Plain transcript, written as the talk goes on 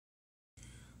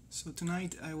So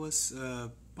tonight I was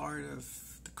part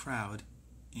of the crowd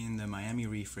in the Miami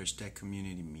Refresh Tech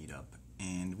Community Meetup,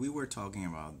 and we were talking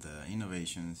about the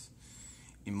innovations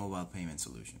in mobile payment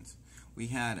solutions. We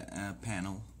had a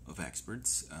panel of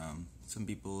experts. Some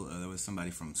people, there was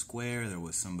somebody from Square, there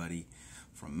was somebody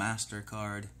from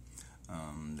mastercard,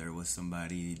 there was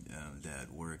somebody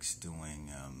that works doing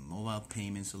mobile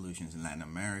payment solutions in Latin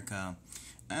America,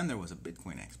 and there was a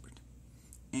Bitcoin expert.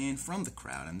 And from the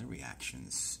crowd and the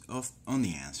reactions on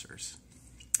the answers,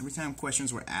 every time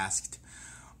questions were asked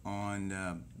on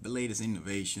the latest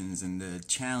innovations and the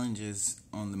challenges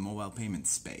on the mobile payment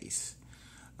space,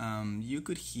 you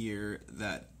could hear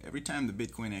that every time the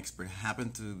Bitcoin expert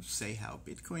happened to say how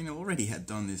Bitcoin already had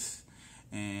done this,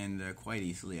 and quite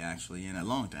easily actually, and a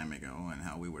long time ago, and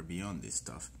how we were beyond this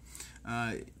stuff,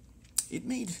 it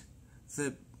made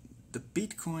the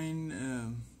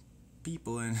Bitcoin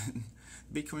people and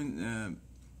Bitcoin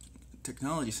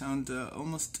technology sound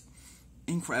almost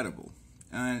incredible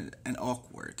and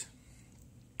awkward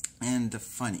and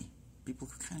funny. People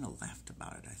kind of laughed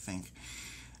about it, I think.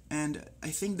 And I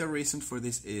think the reason for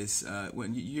this is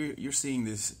when you're seeing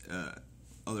this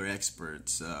other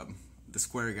experts, the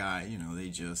Square guy, they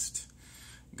just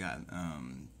got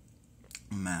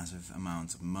massive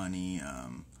amounts of money.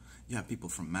 You have people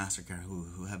from mastercard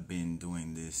who have been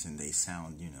doing this, and they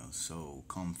sound, so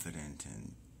confident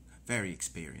and very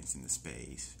experienced in the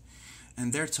space.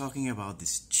 And they're talking about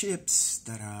these chips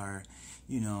that are,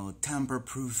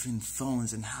 tamper-proof in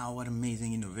phones, and what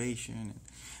amazing innovation.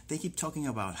 They keep talking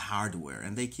about hardware,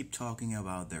 and they keep talking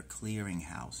about their clearing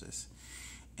houses,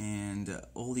 and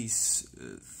all these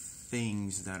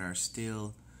things that are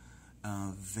still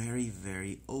very,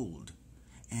 very old.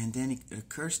 And then it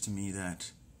occurs to me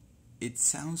that it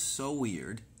sounds so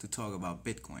weird to talk about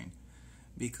Bitcoin,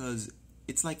 because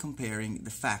it's like comparing the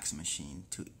fax machine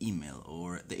to email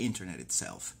or the internet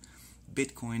itself.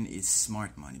 Bitcoin is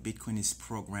smart money. Bitcoin is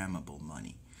programmable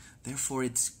money. Therefore,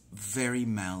 it's very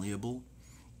malleable,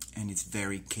 and it's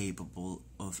very capable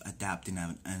of adapting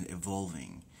and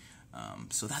evolving.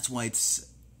 So that's why it's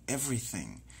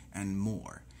everything and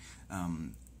more.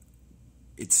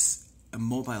 It's a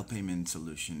mobile payment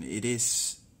solution. It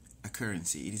is a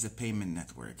currency. It is a payment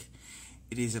network.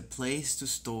 It is a place to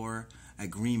store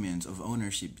agreements of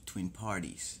ownership between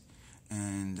parties.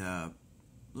 And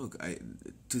look,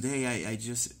 today I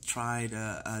just tried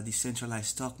a decentralized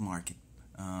stock market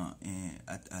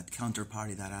at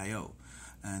counterparty.io,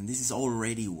 and this is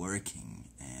already working.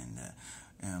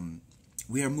 And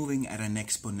we are moving at an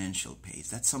exponential pace.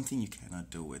 That's something you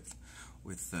cannot do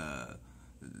with the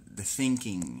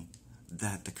thinking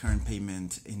that the current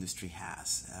payment industry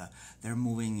has. They're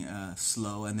moving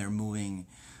slow, and they're moving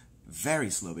very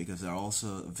slow because they're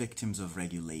also victims of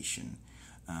regulation.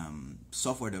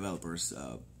 Software developers,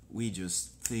 we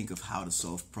just think of how to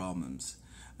solve problems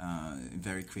in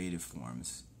very creative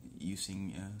forms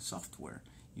using software,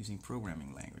 using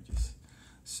programming languages.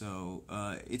 So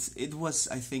it was,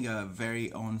 I think, a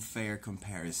very unfair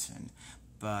comparison,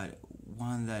 but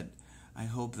one that I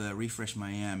hope the Refresh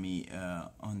Miami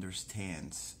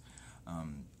understands.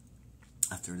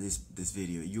 After this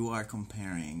video, you are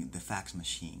comparing the fax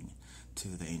machine to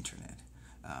the internet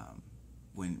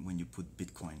when you put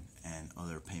Bitcoin and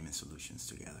other payment solutions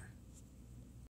together.